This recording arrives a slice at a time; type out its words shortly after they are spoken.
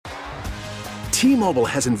T-Mobile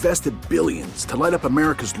has invested billions to light up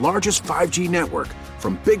America's largest 5G network,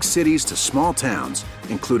 from big cities to small towns,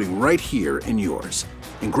 including right here in yours.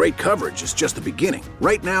 And great coverage is just the beginning.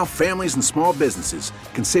 Right now, families and small businesses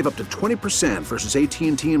can save up to 20% versus AT&T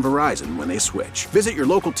and Verizon when they switch. Visit your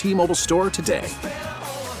local T-Mobile store today.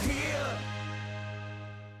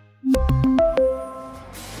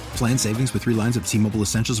 Plan savings with 3 lines of T-Mobile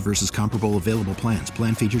Essentials versus comparable available plans.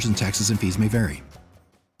 Plan features and taxes and fees may vary.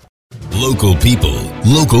 Local people,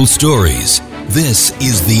 local stories. This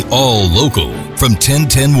is the All Local from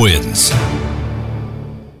 1010 Wins.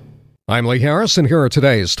 I'm Lee Harris, and here are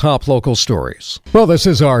today's top local stories. Well, this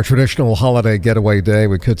is our traditional holiday getaway day.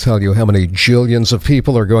 We could tell you how many jillions of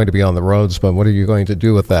people are going to be on the roads, but what are you going to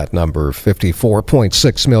do with that number?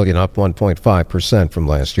 54.6 million, up 1.5% from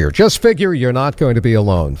last year. Just figure you're not going to be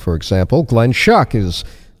alone. For example, Glenn Schuck is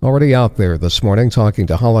already out there this morning talking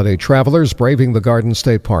to holiday travelers braving the Garden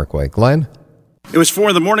State Parkway. Glenn? It was 4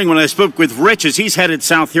 a.m. when I spoke with Rich as he's headed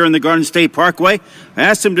south here in the Garden State Parkway. I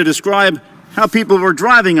asked him to describe how people were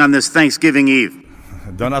driving on this Thanksgiving Eve.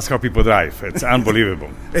 Don't ask how people drive. It's unbelievable.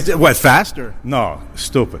 Is it what, faster? No,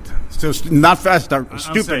 stupid. So not fast,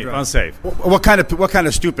 stupid. Unsafe. What kind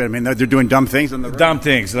of stupid? I mean, they're doing dumb things on the road? Dumb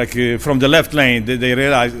things, like from the left lane, they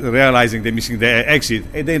realizing they're missing the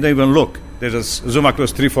exit. They don't even look. They just zoom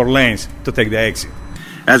across 3-4 lanes to take the exit.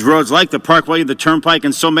 As roads like the Parkway, the Turnpike,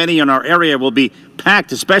 and so many in our area will be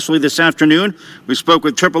packed, especially this afternoon. We spoke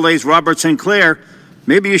with AAA's Robert Sinclair.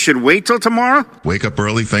 Maybe you should wait till tomorrow? Wake up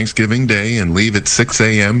early Thanksgiving Day and leave at 6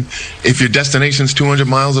 a.m. If your destination's 200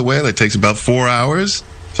 miles away, that takes about 4 hours.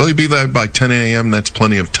 So you'll be there by 10 a.m. That's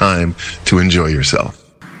plenty of time to enjoy yourself.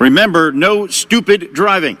 Remember, no stupid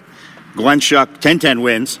driving. Glenn Schuck, 1010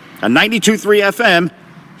 Wins, on 92.3 FM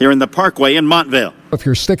here in the Parkway in Montvale. If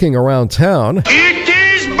you're sticking around town, it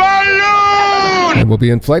is balloon! And we'll be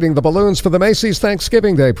inflating the balloons for the Macy's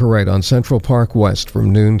Thanksgiving Day Parade on Central Park West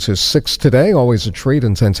from noon to 6 today. Always a treat,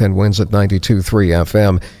 and 1010 Wins at 92.3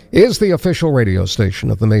 FM is the official radio station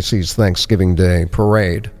of the Macy's Thanksgiving Day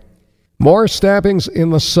Parade. More stabbings in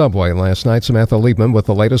the subway last night. Samantha Liebman with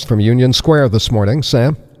the latest from Union Square this morning.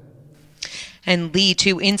 Sam? And Lee,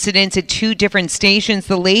 2 incidents at 2 different stations.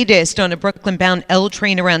 The latest on a Brooklyn-bound L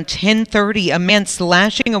train around 10:30. A man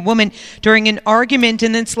slashing a woman during an argument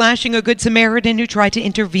and then slashing a Good Samaritan who tried to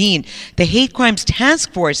intervene. The Hate Crimes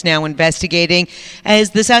Task Force now investigating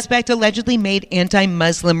as the suspect allegedly made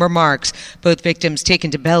anti-Muslim remarks. Both victims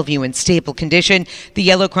taken to Bellevue in stable condition. The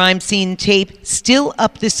yellow crime scene tape still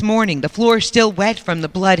up this morning. The floor still wet from the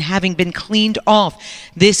blood having been cleaned off.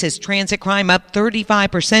 This is transit crime up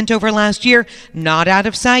 35% over last year. Not out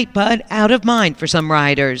of sight, but out of mind for some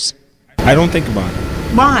riders. I don't think about it.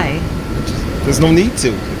 Why? There's no need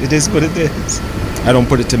to. It is what it is. I don't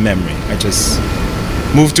put it to memory. I just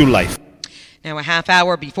move through life. Now, a half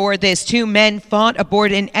hour before this, 2 men fought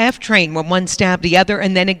aboard an F train when one stabbed the other,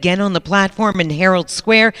 and then again on the platform in Herald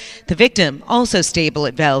Square. The victim also stable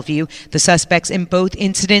at Bellevue. The suspects in both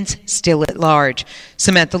incidents still at large.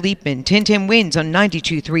 Samantha Liebman, 1010 Wins on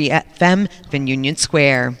 92.3 FM in Union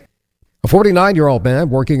Square. A 49-year-old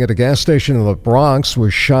man working at a gas station in the Bronx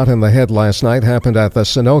was shot in the head last night. Happened at the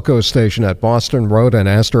Sunoco station at Boston Road and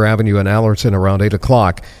Astor Avenue in Allerton around 8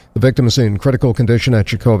 o'clock. The victim is in critical condition at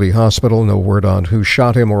Jacoby Hospital. No word on who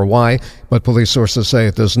shot him or why, but police sources say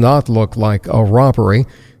it does not look like a robbery.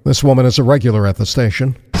 This woman is a regular at the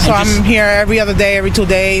station. So I'm here every other day, every 2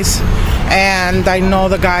 days, and I know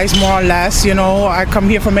the guys more or less. You know, I come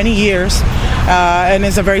here for many years, and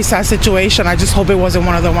it's a very sad situation. I just hope it wasn't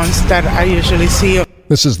one of the ones that I usually see.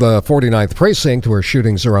 This is the 49th precinct, where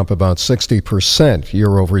shootings are up about 60%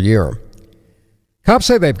 year over year. Cops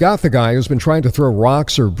say they've got the guy who's been trying to throw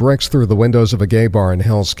rocks or bricks through the windows of a gay bar in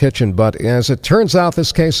Hell's Kitchen, but as it turns out,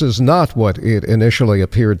 this case is not what it initially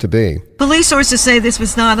appeared to be. Police sources say this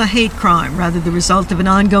was not a hate crime, rather the result of an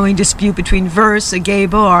ongoing dispute between Verse, a gay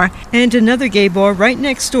bar, and another gay bar right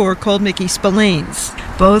next door called Mickey Spillane's,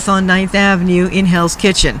 both on 9th Avenue in Hell's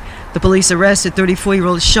Kitchen. The police arrested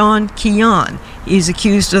 34-year-old Sean Keon. He's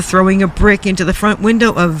accused of throwing a brick into the front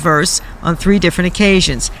window of Verse on 3 different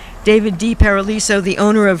occasions. David D. Paraliso, the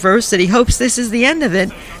owner of Verse, said he hopes this is the end of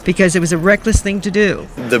it because it was a reckless thing to do.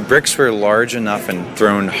 The bricks were large enough and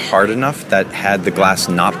thrown hard enough that had the glass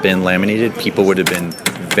not been laminated, people would have been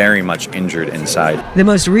very much injured inside. The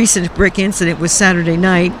most recent brick incident was Saturday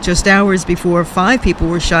night, just hours before 5 people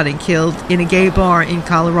were shot and killed in a gay bar in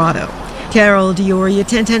Colorado. Carol Dioria,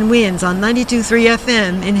 1010 Wins on 92.3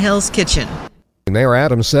 FM in Hell's Kitchen. Mayor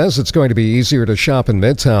Adams says it's going to be easier to shop in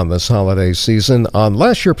Midtown this holiday season,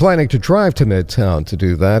 unless you're planning to drive to Midtown to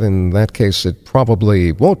do that. In that case, it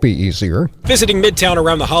probably won't be easier. Visiting Midtown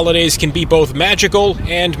around the holidays can be both magical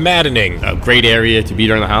and maddening. A great area to be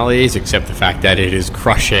during the holidays, except the fact that it is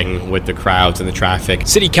crushing with the crowds and the traffic.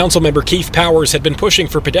 City Council member Keith Powers had been pushing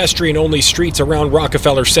for pedestrian-only streets around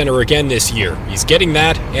Rockefeller Center again this year. He's getting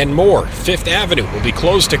that and more. Fifth Avenue will be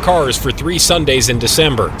closed to cars for 3 Sundays in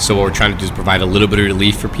December. So what we're trying to do is provide a little bit of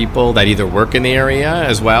relief for people that either work in the area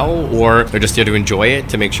as well, or they're just there to enjoy it,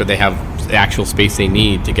 to make sure they have the actual space they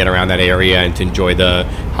need to get around that area and to enjoy the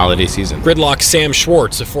holiday season. Gridlock Sam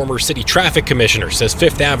Schwartz, a former city traffic commissioner, says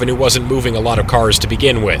Fifth Avenue wasn't moving a lot of cars to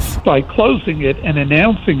begin with. By closing it and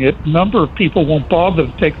announcing it, a number of people won't bother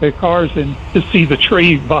to take their cars in to see the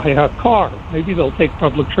tree via car. Maybe they'll take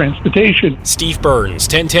public transportation. Steve Burns,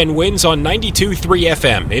 1010 Wins on 92.3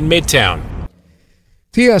 FM in Midtown.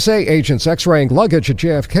 TSA agents x-raying luggage at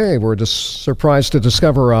JFK were surprised to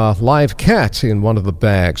discover a live cat in one of the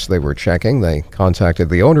bags they were checking. They contacted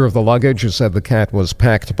the owner of the luggage, who said the cat was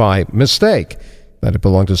packed by mistake, that it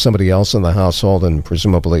belonged to somebody else in the household and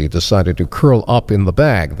presumably decided to curl up in the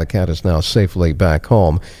bag. The cat is now safely back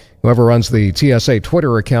home. Whoever runs the TSA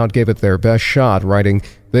Twitter account gave it their best shot, writing,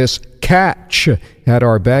 "This catch had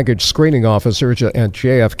our baggage screening officer at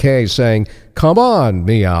JFK saying, 'Come on,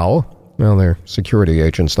 meow.'" Well, they're security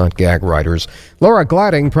agents, not gag writers. Laura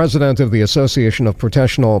Gladding, president of the Association of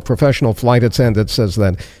Professional Flight Attendants, says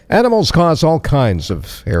that animals cause all kinds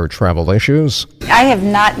of air travel issues. I have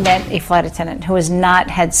not met a flight attendant who has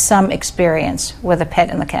not had some experience with a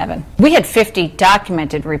pet in the cabin. We had 50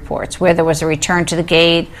 documented reports where there was a return to the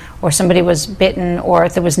gate, or somebody was bitten, or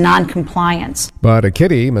there was non-compliance. But a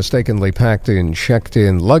kitty mistakenly packed in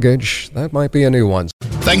checked-in luggage, that might be a new one.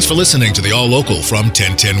 Thanks for listening to the All Local from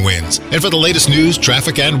 1010 Wins. And for the latest news,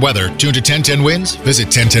 traffic, and weather, tune to 1010 Wins,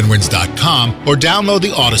 visit 1010wins.com, or download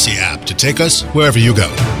the Odyssey app to take us wherever you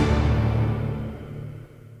go.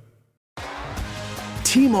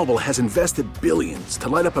 T-Mobile has invested billions to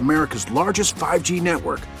light up America's largest 5G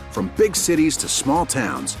network, from big cities to small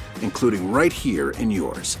towns, including right here in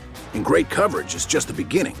yours. And great coverage is just the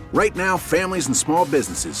beginning. Right now, families and small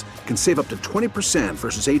businesses can save up to 20%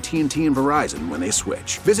 versus AT&T and Verizon when they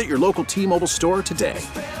switch. Visit your local T-Mobile store today.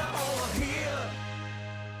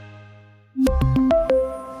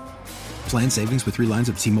 Plan savings with 3 lines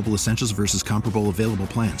of T-Mobile Essentials versus comparable available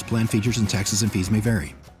plans. Plan features and taxes and fees may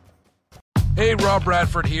vary. Hey, Rob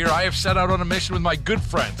Bradford here. I have set out on a mission with my good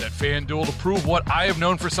friends at FanDuel to prove what I have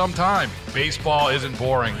known for some time. Baseball isn't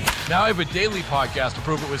boring. Now I have a daily podcast to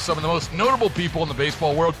prove it with some of the most notable people in the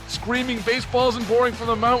baseball world, screaming baseball isn't boring from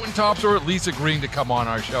the mountaintops, or at least agreeing to come on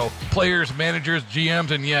our show. Players, managers,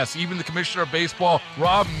 GMs, and yes, even the commissioner of baseball,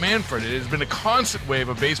 Rob Manfred. It has been a constant wave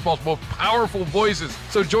of baseball's most powerful voices.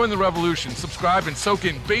 So join the revolution. Subscribe and soak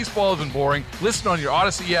in Baseball Isn't Boring. Listen on your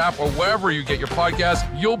Odyssey app or wherever you get your podcasts.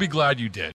 You'll be glad you did.